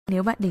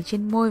Nếu bạn để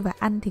trên môi và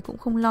ăn thì cũng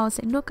không lo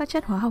sẽ nuốt các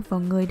chất hóa học vào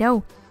người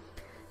đâu.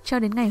 Cho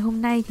đến ngày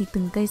hôm nay thì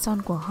từng cây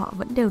son của họ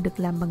vẫn đều được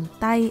làm bằng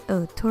tay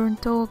ở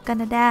Toronto,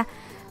 Canada.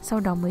 Sau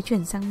đó mới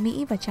chuyển sang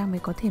Mỹ và Trang mới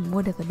có thể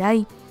mua được ở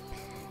đây.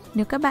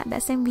 Nếu các bạn đã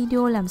xem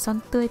video làm son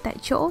tươi tại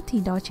chỗ thì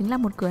đó chính là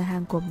một cửa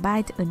hàng của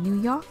Bite ở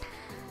New York.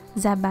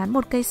 Giá bán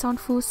một cây son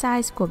full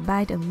size của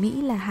Bite ở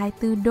Mỹ là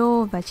 24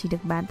 đô và chỉ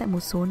được bán tại một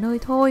số nơi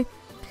thôi.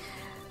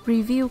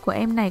 Review của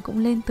em này cũng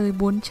lên tới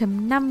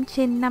 4.5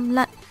 trên 5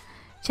 lận.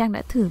 Trang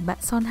đã thử bạn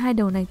son hai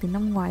đầu này từ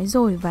năm ngoái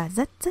rồi và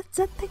rất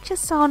thích chất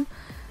son.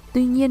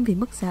 Tuy nhiên vì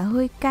mức giá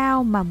hơi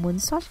cao mà muốn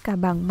swatch cả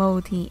bảng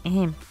màu thì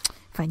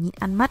phải nhịn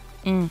ăn mất.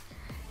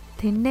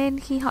 Thế nên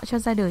khi họ cho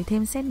ra đời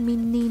thêm set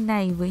mini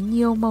này với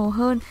nhiều màu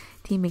hơn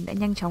thì mình đã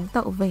nhanh chóng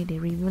tậu về để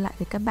review lại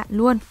với các bạn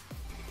luôn.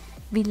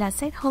 Vì là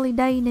set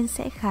holiday nên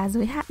sẽ khá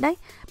giới hạn đấy.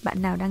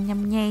 Bạn nào đang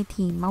nhăm nhe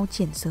thì mau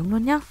triển sớm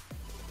luôn nhá.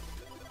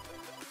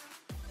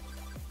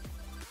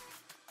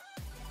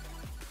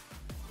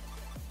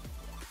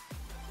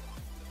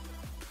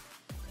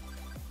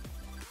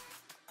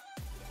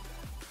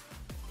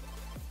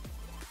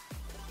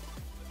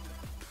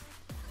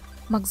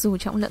 Mặc dù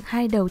trọng lượng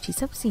hai đầu chỉ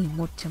xấp xỉ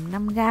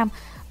 1.5g,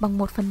 bằng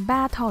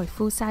 1/3 thỏi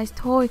full size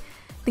thôi,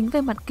 tính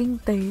về mặt kinh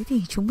tế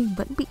thì chúng mình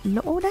vẫn bị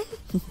lỗ đấy.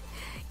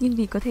 Nhưng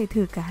vì có thể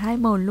thử cả hai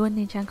màu luôn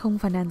nên Trang không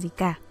phàn nàn gì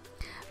cả.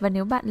 Và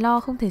nếu bạn lo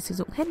không thể sử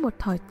dụng hết một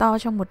thỏi to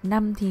trong một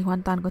năm thì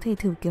hoàn toàn có thể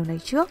thử kiểu này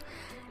trước.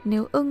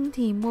 Nếu ưng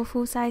thì mua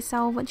full size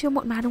sau vẫn chưa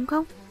muộn mà, đúng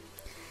không?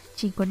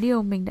 Chỉ có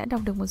điều mình đã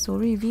đọc được một số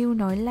review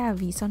nói là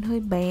vì son hơi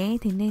bé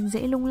thế nên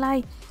dễ lung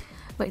lay.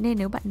 Vậy nên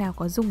nếu bạn nào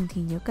có dùng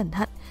thì nhớ cẩn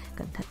thận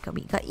cả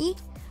bị gãy.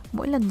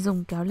 Mỗi lần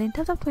dùng kéo lên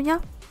thấp thôi nhá.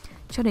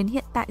 Cho đến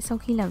hiện tại sau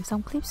khi làm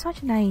xong clip swatch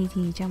này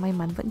thì Trang may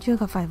mắn vẫn chưa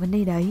gặp phải vấn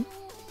đề đấy.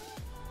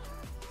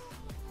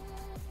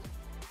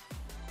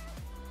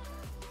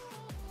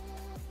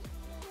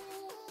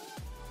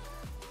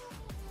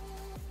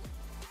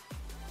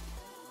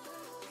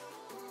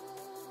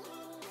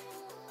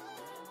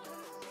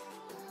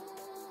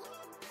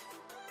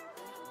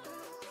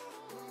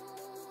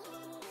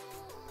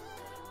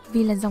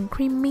 Vì là dòng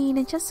Creme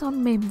nên chất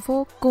son mềm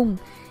vô cùng.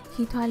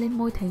 Khi thoa lên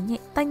môi thấy nhẹ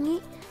tanh ý,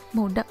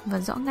 màu đậm và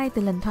rõ ngay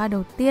từ lần thoa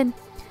đầu tiên.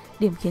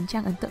 Điểm khiến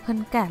Trang ấn tượng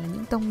hơn cả là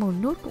những tông màu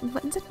nút cũng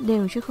vẫn rất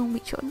đều chứ không bị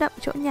chỗ đậm,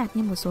 chỗ nhạt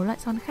như một số loại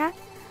son khác.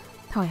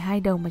 Thỏi hai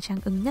đầu mà Trang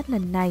ưng nhất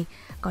lần này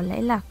có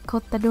lẽ là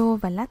Cortado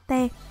và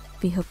Latte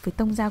vì hợp với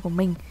tông da của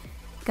mình.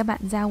 Các bạn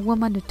da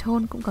warm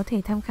undertone cũng có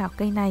thể tham khảo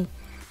cây này.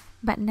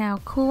 Bạn nào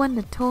cool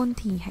undertone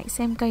thì hãy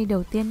xem cây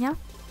đầu tiên nhé.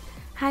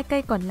 Hai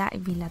cây còn lại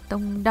vì là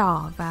tông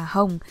đỏ và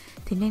hồng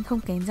thế nên không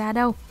kén da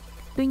đâu.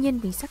 Tuy nhiên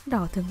vì sắc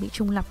đỏ thường bị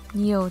trùng lặp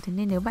nhiều thế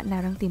nên nếu bạn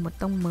nào đang tìm một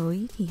tông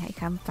mới thì hãy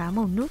khám phá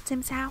màu nút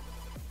xem sao.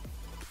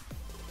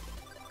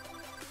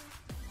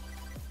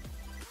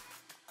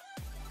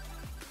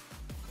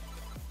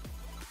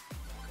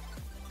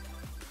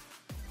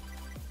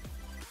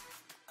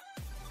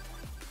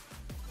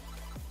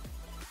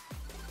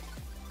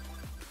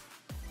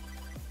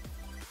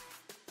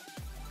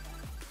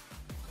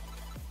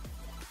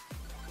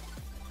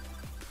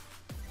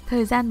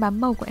 Thời gian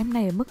bám màu của em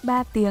này ở mức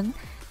 3 tiếng.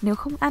 Nếu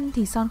không ăn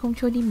thì son không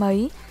trôi đi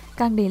mấy.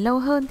 Càng để lâu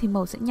hơn thì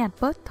màu sẽ nhạt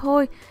bớt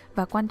thôi.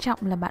 Và quan trọng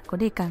là bạn có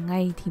để cả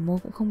ngày thì môi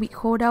cũng không bị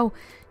khô đâu.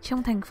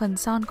 Trong thành phần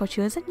son có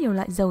chứa rất nhiều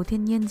loại dầu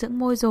thiên nhiên dưỡng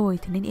môi rồi,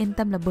 thế nên yên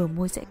tâm là bờ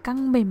môi sẽ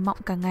căng mềm mọng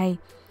cả ngày.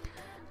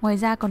 Ngoài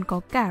ra còn có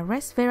cả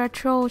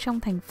resveratrol trong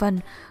thành phần,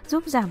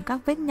 giúp giảm các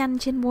vết nhăn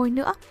trên môi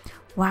nữa.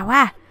 Wow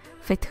à,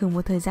 phải thử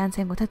một thời gian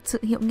xem có thật sự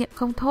hiệu nghiệm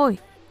không thôi.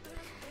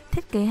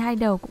 Thiết kế hai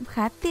đầu cũng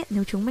khá tiện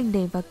nếu chúng mình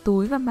để vào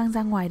túi và mang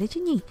ra ngoài đấy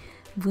chứ nhỉ.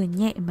 Vừa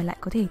nhẹ mà lại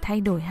có thể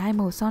thay đổi hai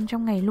màu son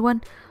trong ngày luôn.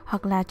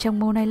 Hoặc là chồng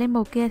màu này lên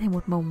màu kia thành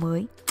một màu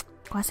mới.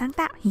 Quá sáng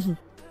tạo.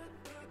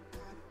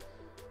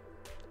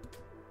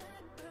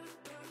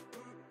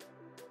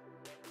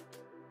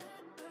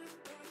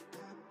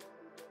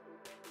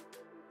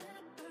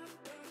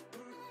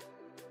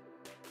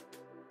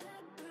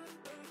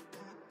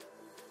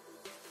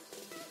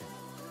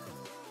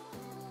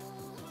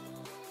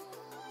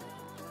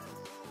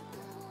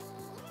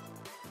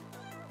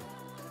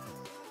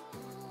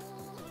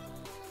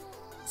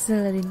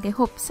 Giờ là đến cái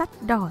hộp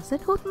sắt đỏ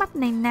rất hút mắt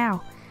này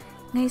nào.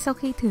 Ngay sau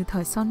khi thử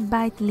thỏi son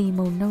Bite lì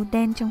màu nâu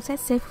đen trong set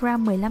Sephora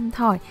 15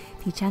 thỏi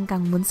thì Trang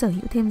càng muốn sở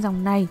hữu thêm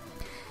dòng này.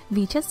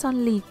 Vì chất son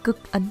lì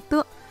cực ấn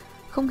tượng,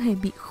 không hề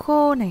bị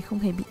khô này, không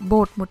hề bị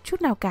bột một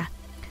chút nào cả.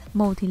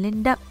 Màu thì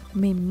lên đậm,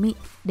 mềm mịn,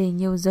 để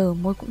nhiều giờ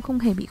môi cũng không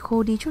hề bị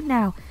khô đi chút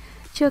nào.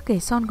 Chưa kể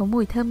son có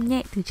mùi thơm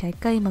nhẹ từ trái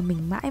cây mà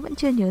mình mãi vẫn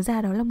chưa nhớ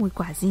ra đó là mùi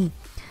quả gì.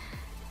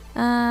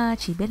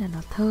 Chỉ biết là nó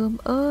thơm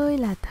ơi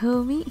là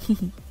thơm ý.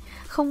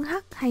 Không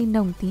hắc hay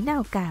nồng tí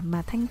nào cả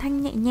mà thanh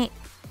thanh nhẹ nhẹ.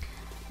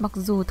 Mặc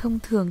dù thông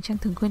thường Trang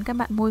thường khuyên các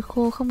bạn môi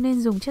khô không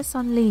nên dùng chất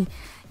son lì,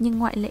 nhưng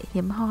ngoại lệ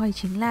hiếm hoi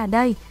chính là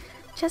đây.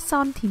 Chất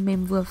son thì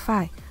mềm vừa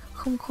phải,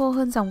 không khô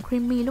hơn dòng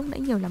Creme lúc nãy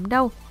nhiều lắm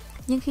đâu,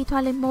 nhưng khi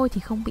thoa lên môi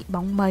thì không bị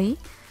bóng mấy.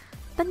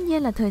 Tất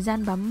nhiên là thời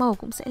gian bám màu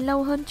cũng sẽ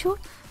lâu hơn chút,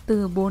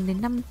 từ 4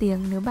 đến 5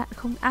 tiếng nếu bạn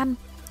không ăn.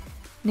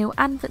 Nếu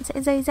ăn vẫn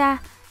sẽ dây ra,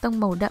 tông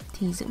màu đậm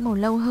thì giữ màu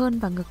lâu hơn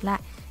và ngược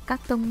lại.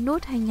 các tông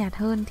nude hay nhạt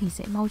hơn thì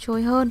sẽ mau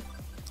trôi hơn.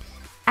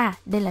 À,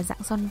 đây là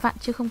dạng son vặn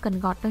chứ không cần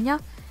gọt đâu nhá.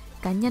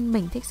 Cá nhân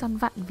mình thích son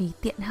vặn vì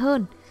tiện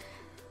hơn.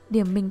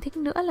 Điểm mình thích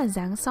nữa là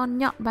dáng son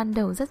nhọn ban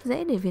đầu rất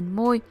dễ để viền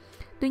môi.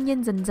 Tuy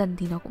nhiên dần dần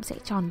thì nó cũng sẽ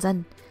tròn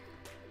dần.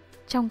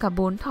 Trong cả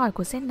 4 thỏi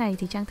của set này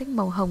thì Trang thích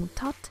màu hồng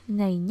Taupe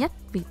này nhất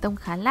vì tông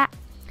khá lạ.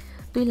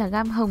 Tuy là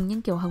gam hồng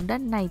nhưng kiểu hồng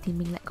đất này thì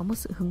mình lại có một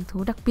sự hứng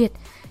thú đặc biệt,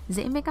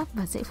 dễ make up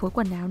và dễ phối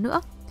quần áo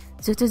nữa.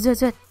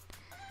 Rượt.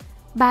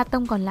 3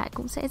 tông còn lại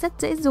cũng sẽ rất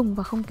dễ dùng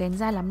và không kén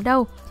da lắm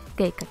đâu.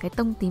 Kể cả cái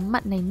tông tím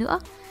mận này nữa,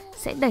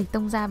 sẽ đẩy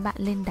tông da bạn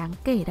lên đáng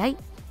kể đấy.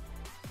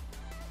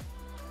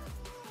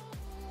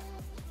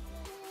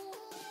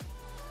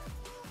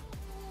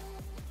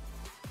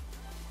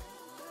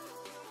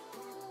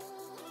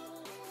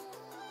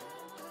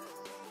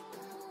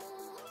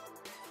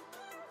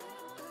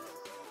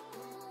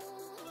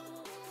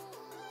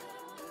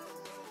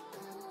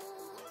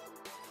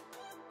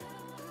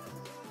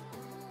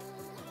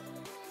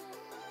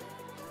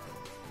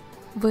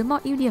 Với mọi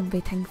ưu điểm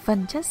về thành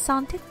phần, chất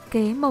son, thiết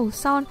kế, màu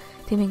son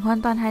thì mình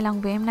hoàn toàn hài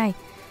lòng với em này.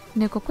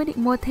 Nếu có quyết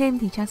định mua thêm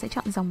thì Trang sẽ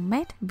chọn dòng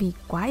matte vì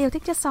quá yêu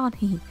thích chất son.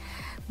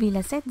 Vì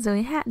là set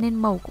giới hạn nên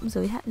màu cũng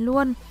giới hạn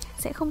luôn,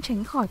 sẽ không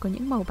tránh khỏi có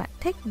những màu bạn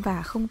thích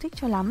và không thích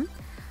cho lắm.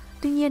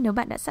 Tuy nhiên nếu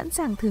bạn đã sẵn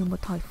sàng thử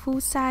một thỏi full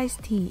size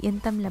thì yên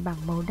tâm là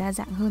bảng màu đa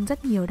dạng hơn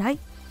rất nhiều đấy.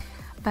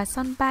 Và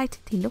son bite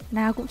thì lúc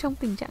nào cũng trong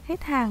tình trạng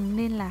hết hàng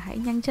nên là hãy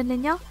nhanh chân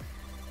lên nhé.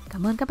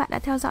 Cảm ơn các bạn đã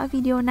theo dõi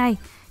video này.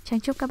 Trang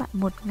chúc các bạn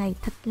một ngày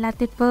thật là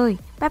tuyệt vời.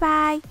 Bye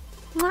bye.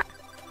 Mua.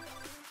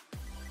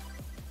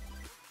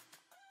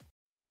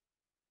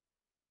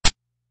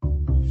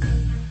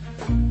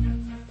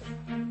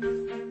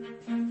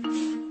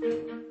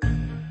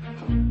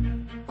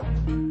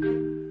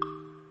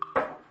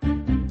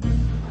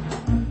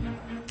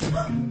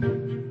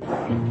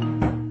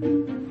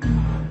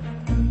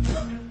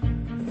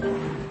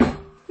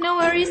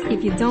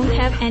 If you don't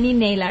have any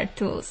nail art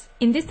tools.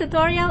 In this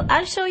tutorial,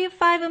 I'll show you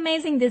 5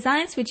 amazing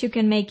designs which you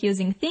can make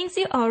using things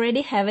you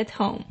already have at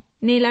home.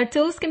 Nail art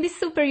tools can be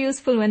super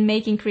useful when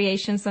making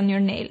creations on your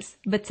nails,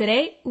 but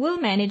today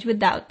we'll manage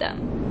without them.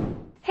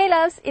 Hey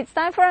loves, it's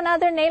time for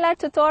another nail art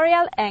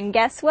tutorial, and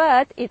guess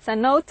what? It's a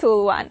no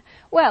tool one.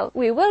 Well,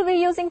 we will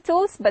be using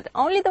tools, but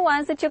only the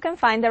ones that you can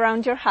find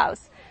around your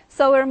house.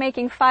 So we're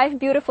making 5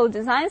 beautiful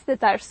designs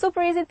that are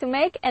super easy to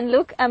make and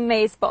look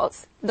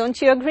amazeballs.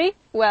 Don't you agree?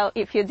 Well,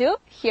 if you do,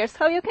 here's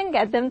how you can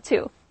get them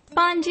too.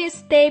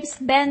 Sponges, tapes,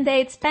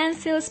 band-aids,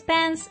 pencils,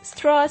 pens,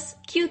 straws,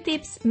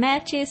 Q-tips,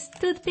 matches,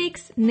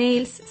 toothpicks,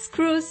 nails,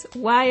 screws,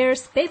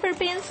 wires, paper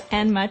pins,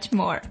 and much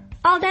more.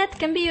 All that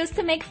can be used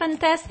to make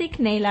fantastic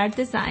nail art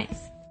designs.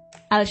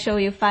 I'll show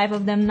you 5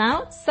 of them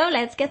now, so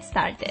let's get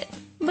started.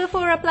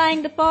 Before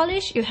applying the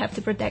polish, you have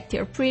to protect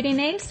your pretty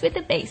nails with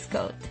a base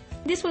coat.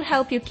 This will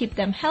help you keep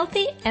them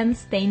healthy and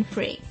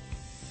stain-free.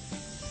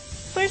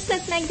 First,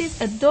 let's make this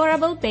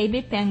adorable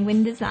baby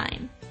penguin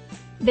design.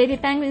 Baby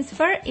penguin's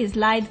fur is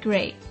light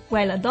gray,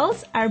 while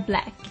adults are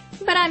black.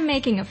 But I'm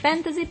making a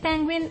fantasy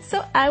penguin,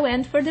 so I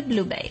went for the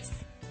blue base.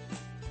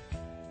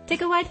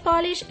 Take a white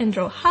polish and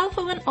draw half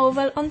of an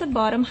oval on the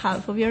bottom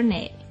half of your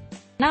nail.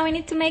 Now we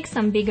need to make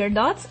some bigger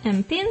dots,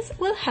 and pins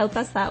will help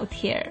us out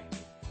here.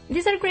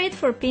 These are great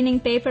for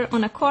pinning paper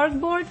on a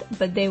corkboard,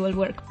 but they will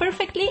work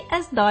perfectly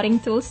as dotting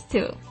tools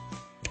too.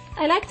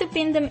 I like to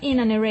pin them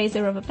in an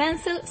eraser of a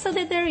pencil so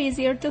that they're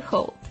easier to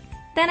hold.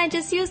 Then I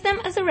just use them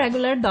as a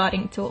regular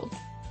dotting tool.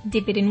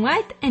 Dip it in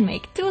white and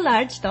make 2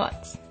 large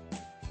dots.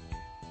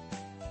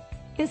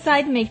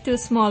 Inside, make 2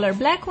 smaller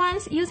black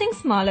ones using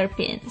smaller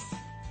pins.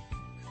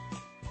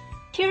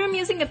 Here I'm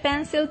using a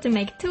pencil to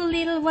make 2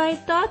 little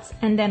white dots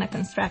and then a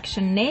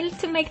construction nail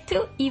to make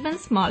 2 even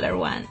smaller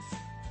ones.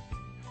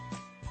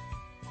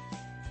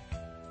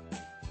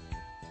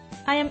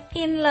 I am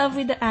in love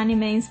with the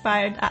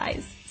anime-inspired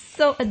eyes.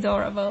 So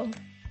adorable.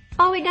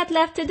 All we got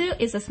left to do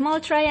is a small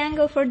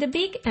triangle for the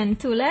beak and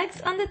 2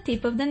 legs on the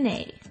tip of the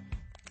nail.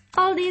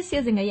 All this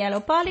using a yellow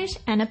polish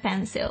and a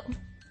pencil.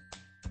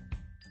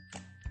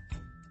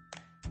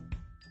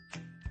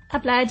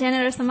 Apply a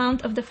generous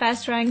amount of the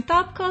fast-drying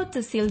top coat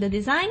to seal the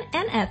design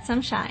and add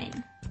some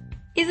shine.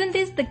 Isn't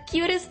this the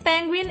cutest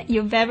penguin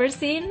you've ever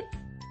seen?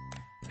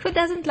 Who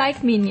doesn't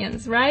like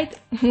minions, right?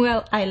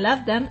 Well, I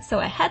love them, so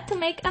I had to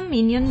make a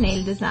minion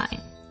nail design.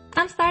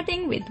 I'm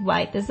starting with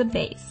white as a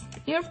base.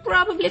 You're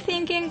probably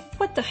thinking,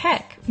 what the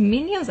heck,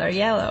 minions are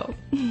yellow.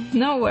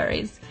 No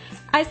worries.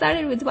 I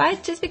started with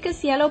white just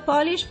because yellow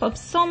polish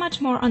pops so much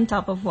more on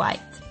top of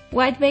white.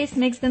 White base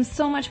makes them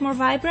so much more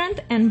vibrant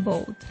and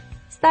bold.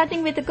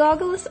 Starting with the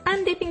goggles,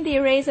 I'm dipping the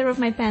eraser of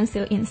my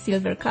pencil in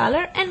silver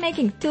color and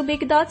making 2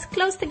 big dots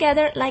close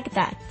together like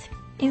that.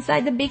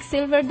 Inside the big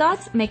silver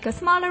dots, make a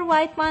smaller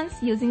white ones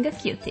using a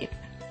Q-tip.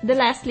 The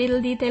last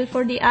little detail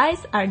for the eyes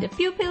are the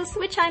pupils,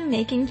 which I'm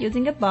making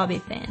using a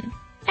bobby pin.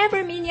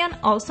 Every minion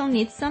also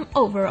needs some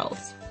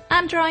overalls.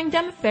 I'm drawing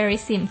them very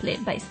simply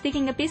by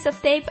sticking a piece of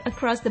tape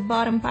across the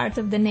bottom part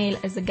of the nail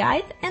as a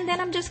guide, and then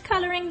I'm just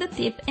coloring the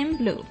tip in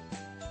blue.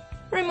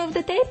 Remove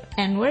the tape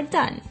and we're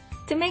done.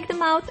 To make the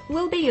mouth,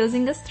 we'll be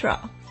using a straw.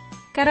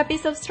 Cut a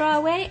piece of straw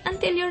away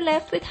until you're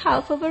left with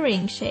half of a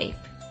ring shape.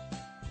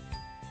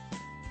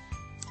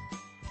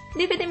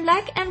 Dip it in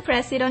black and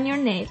press it on your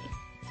nail.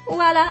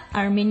 Voila!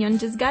 Our minion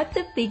just got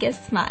the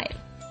biggest smile.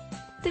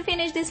 To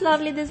finish this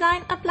lovely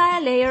design, apply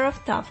a layer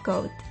of top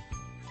coat.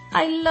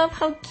 I love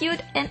how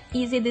cute and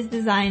easy this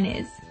design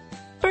is.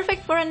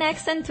 Perfect for an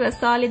accent to a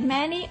solid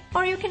mani,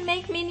 or you can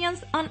make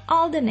minions on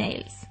all the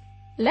nails.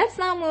 Let's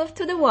now move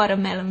to the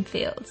watermelon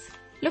fields.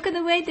 Look at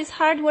the way these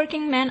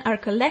hard-working men are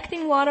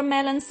collecting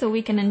watermelons so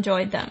we can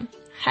enjoy them.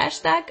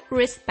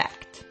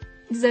 #respect.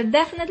 These are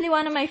definitely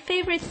one of my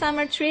favorite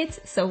summer treats,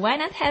 so why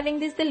not having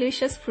this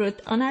delicious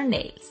fruit on our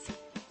nails?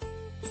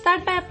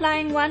 Start by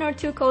applying 1 or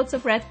 2 coats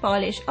of red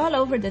polish all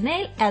over the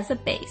nail as a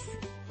base.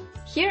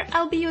 Here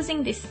I'll be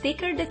using this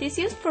sticker that is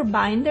used for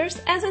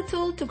binders as a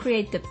tool to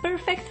create the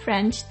perfect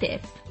French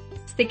tip.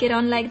 Stick it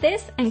on like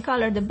this and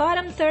color the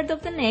bottom third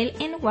of the nail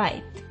in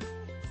white.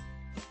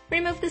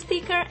 Remove the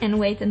sticker and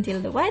wait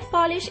until the white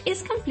polish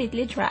is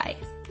completely dry.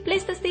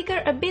 Place the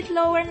sticker a bit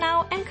lower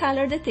now and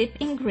color the tip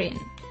in green.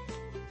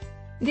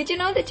 Did you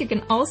know that you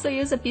can also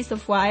use a piece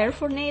of wire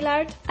for nail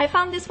art? I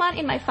found this one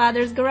in my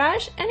father's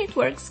garage and it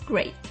works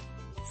great.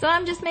 So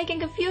I'm just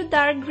making a few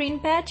dark green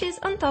patches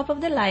on top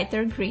of the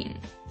lighter green.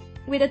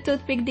 With a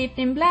toothpick dipped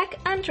in black,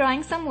 I'm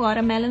drawing some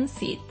watermelon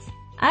seeds.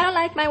 I don't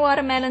like my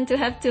watermelon to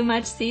have too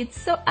much seeds,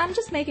 so I'm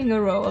just making a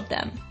row of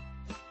them.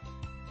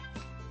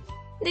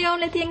 The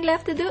only thing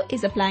left to do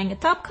is applying a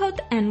top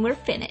coat and we're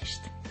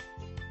finished.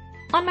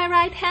 On my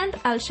right hand,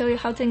 I'll show you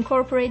how to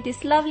incorporate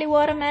this lovely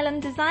watermelon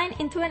design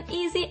into an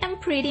easy and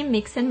pretty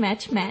mix and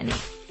match mani.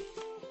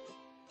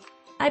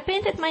 I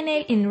painted my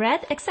nail in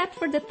red except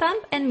for the thumb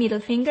and middle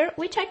finger,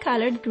 which I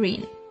colored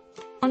green.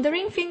 On the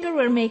ring finger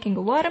we're making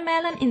a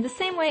watermelon in the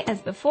same way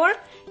as before,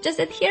 just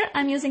that here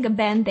I'm using a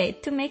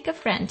band-aid to make a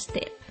French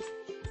tip.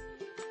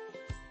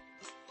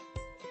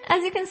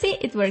 As you can see,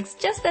 it works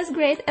just as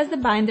great as the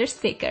binder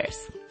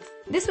stickers.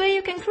 This way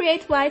you can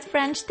create white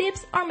French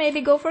tips or maybe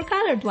go for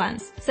colored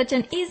ones, such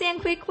an easy and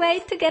quick way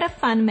to get a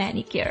fun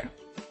manicure.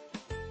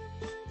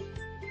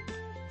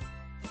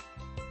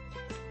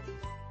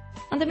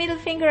 On the middle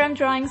finger I'm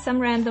drawing some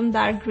random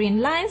dark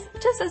green lines,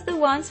 just as the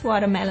ones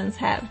watermelons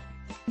have.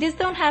 These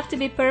don't have to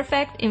be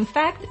perfect, in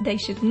fact, they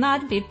should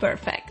not be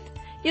perfect.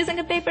 Using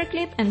a paper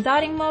clip and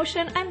dotting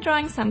motion, I'm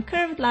drawing some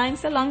curved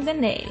lines along the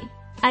nail.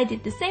 I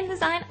did the same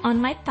design on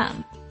my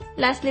thumb.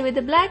 Lastly, with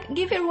the black,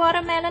 give your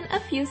watermelon a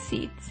few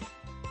seeds.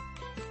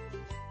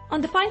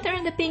 On the pointer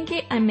and the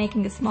pinky, I'm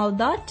making a small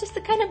dot just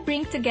to kind of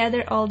bring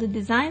together all the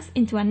designs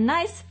into a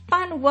nice,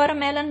 fun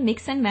watermelon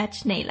mix and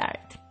match nail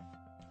art.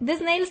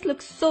 These nails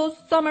look so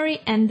summery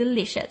and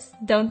delicious,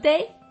 don't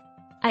they?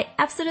 I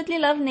absolutely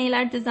love nail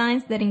art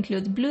designs that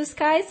include blue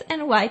skies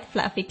and white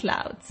fluffy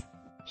clouds.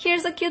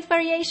 Here's a cute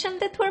variation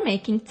that we're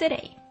making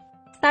today.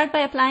 Start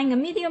by applying a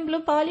medium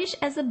blue polish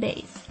as a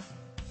base.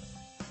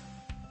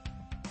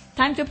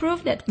 Time to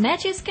prove that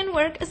matches can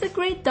work as a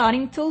great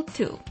dotting tool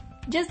too.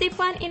 Just dip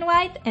one in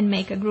white and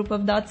make a group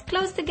of dots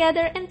close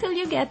together until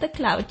you get a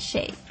cloud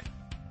shape.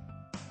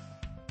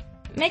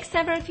 Make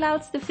several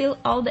clouds to fill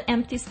all the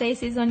empty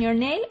spaces on your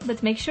nail,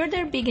 but make sure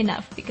they're big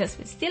enough because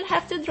we still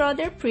have to draw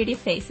their pretty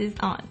faces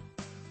on.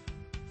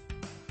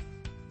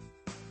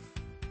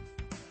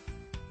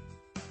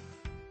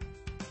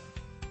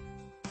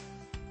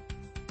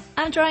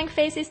 I'm drawing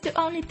faces to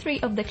only 3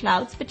 of the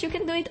clouds, but you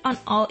can do it on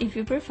all if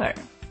you prefer.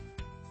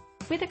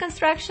 With a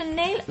construction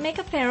nail, make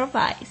a pair of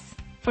eyes.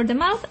 For the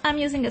mouth, I'm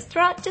using a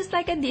straw just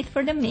like I did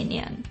for the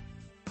minion.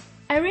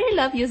 I really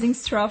love using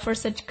straw for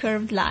such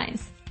curved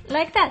lines.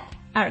 Like that,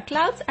 our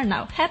clouds are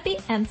now happy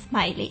and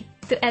smiley.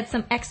 To add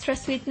some extra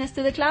sweetness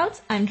to the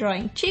clouds, I'm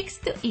drawing cheeks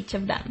to each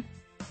of them.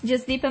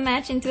 Just dip a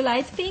match into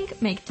light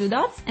pink, make 2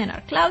 dots, and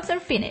our clouds are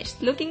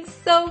finished, looking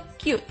so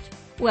cute.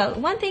 Well,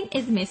 one thing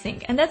is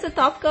missing, and that's a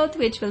top coat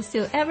which will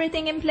seal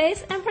everything in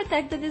place and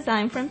protect the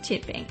design from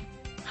chipping.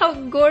 How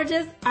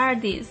gorgeous are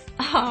these?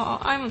 Oh,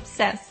 I'm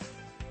obsessed.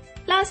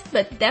 Last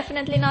but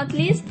definitely not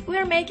least,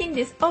 we're making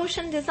this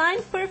ocean design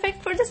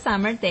perfect for the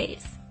summer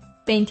days.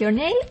 Paint your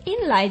nail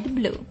in light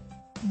blue.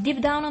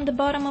 Deep down on the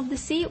bottom of the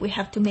sea, we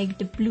have to make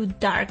the blue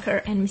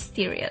darker and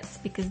mysterious,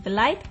 because the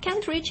light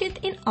can't reach it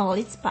in all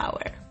its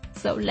power.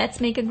 So let's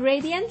make a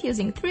gradient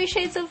using 3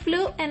 shades of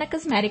blue and a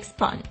cosmetic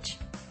sponge.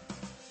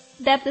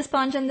 Dab the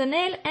sponge on the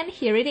nail and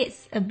here it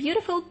is, a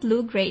beautiful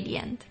blue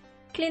gradient.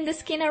 Clean the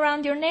skin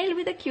around your nail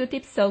with a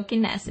Q-tip soaked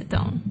in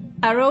acetone.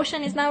 Our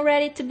ocean is now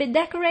ready to be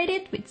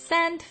decorated with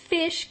sand,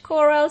 fish,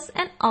 corals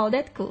and all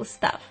that cool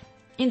stuff.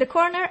 In the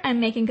corner, I'm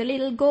making a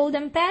little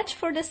golden patch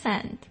for the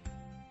sand.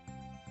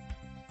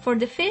 For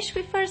the fish,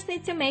 we first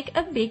need to make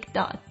a big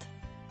dot.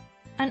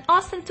 An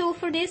awesome tool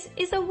for this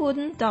is a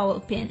wooden dowel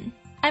pin.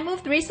 I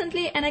moved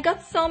recently and I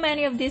got so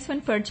many of these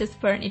when purchased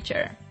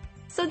furniture.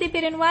 So dip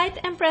it in white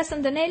and press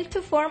on the nail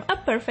to form a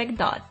perfect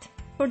dot.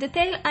 For the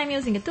tail, I'm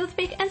using a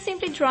toothpick and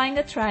simply drawing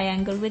a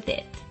triangle with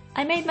it.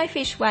 I made my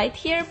fish white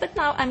here, but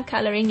now I'm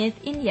coloring it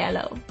in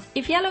yellow.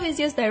 If yellow is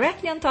used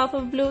directly on top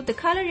of blue, the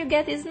color you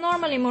get is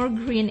normally more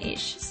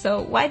greenish,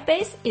 so white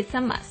base is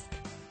a must.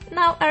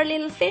 Now our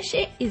little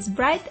fishy is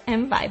bright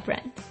and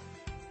vibrant.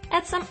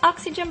 Add some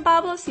oxygen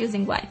bubbles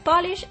using white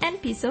polish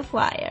and piece of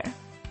wire.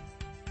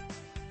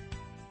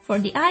 For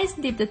the eyes,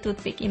 dip the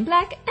toothpick in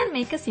black and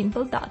make a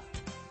simple dot.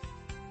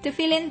 To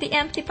fill in the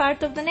empty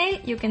part of the nail,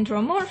 you can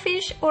draw more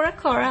fish or a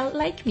coral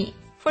like me.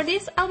 For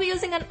this, I'll be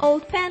using an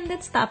old pen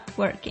that stopped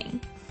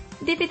working.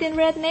 Dip it in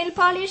red nail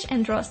polish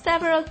and draw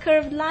several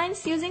curved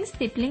lines using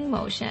stippling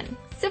motion.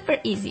 Super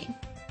easy.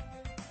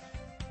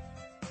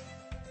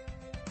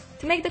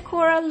 To make the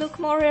coral look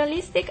more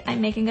realistic,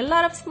 I'm making a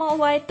lot of small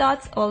white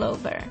dots all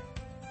over.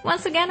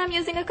 Once again, I'm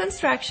using a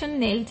construction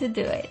nail to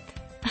do it.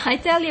 I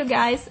tell you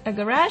guys, a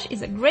garage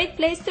is a great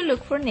place to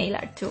look for nail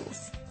art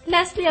tools.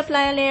 Lastly,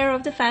 apply a layer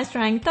of the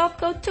fast-drying top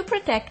coat to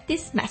protect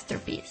this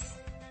masterpiece.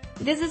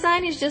 This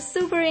design is just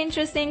super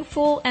interesting,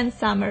 full and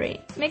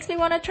summery. Makes me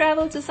want to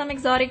travel to some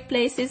exotic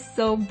places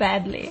so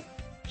badly.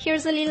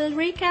 Here's a little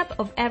recap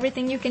of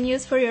everything you can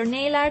use for your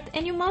nail art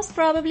and you most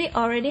probably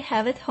already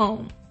have at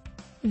home.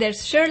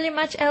 There's surely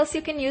much else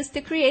you can use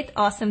to create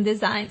awesome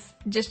designs.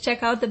 Just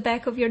check out the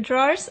back of your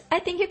drawers. I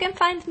think you can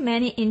find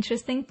many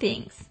interesting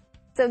things.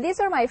 So these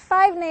are my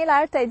 5 nail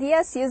art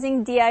ideas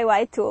using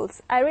DIY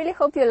tools. I really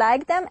hope you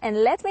liked them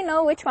and let me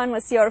know which one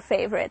was your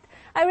favorite.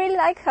 I really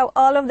like how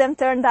all of them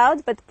turned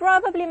out, but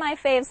probably my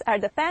faves are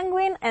the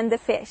penguin and the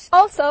fish.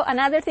 Also,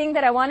 another thing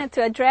that I wanted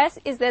to address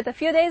is that a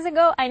few days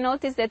ago I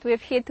noticed that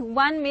we've hit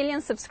 1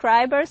 million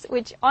subscribers,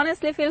 which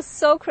honestly feels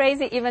so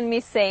crazy even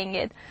me saying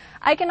it.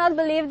 I cannot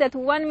believe that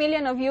 1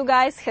 million of you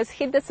guys has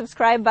hit the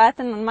subscribe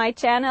button on my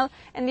channel,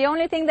 and the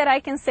only thing that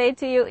I can say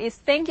to you is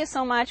thank you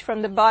so much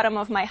from the bottom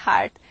of my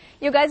heart.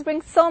 You guys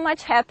bring so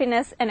much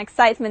happiness and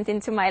excitement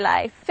into my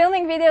life.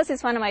 Filming videos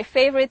is one of my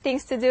favorite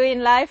things to do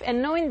in life,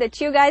 and knowing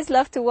that you guys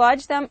love to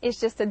watch them is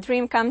just a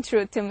dream come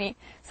true to me.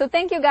 So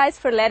thank you guys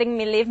for letting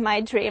me live my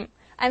dream.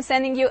 I'm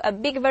sending you a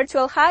big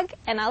virtual hug,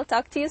 and I'll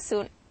talk to you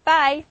soon.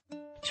 Bye!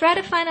 Try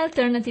to find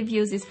alternative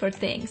uses for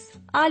things.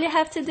 All you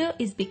have to do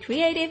is be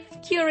creative,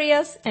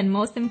 curious, and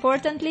most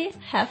importantly,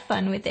 have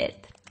fun with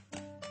it.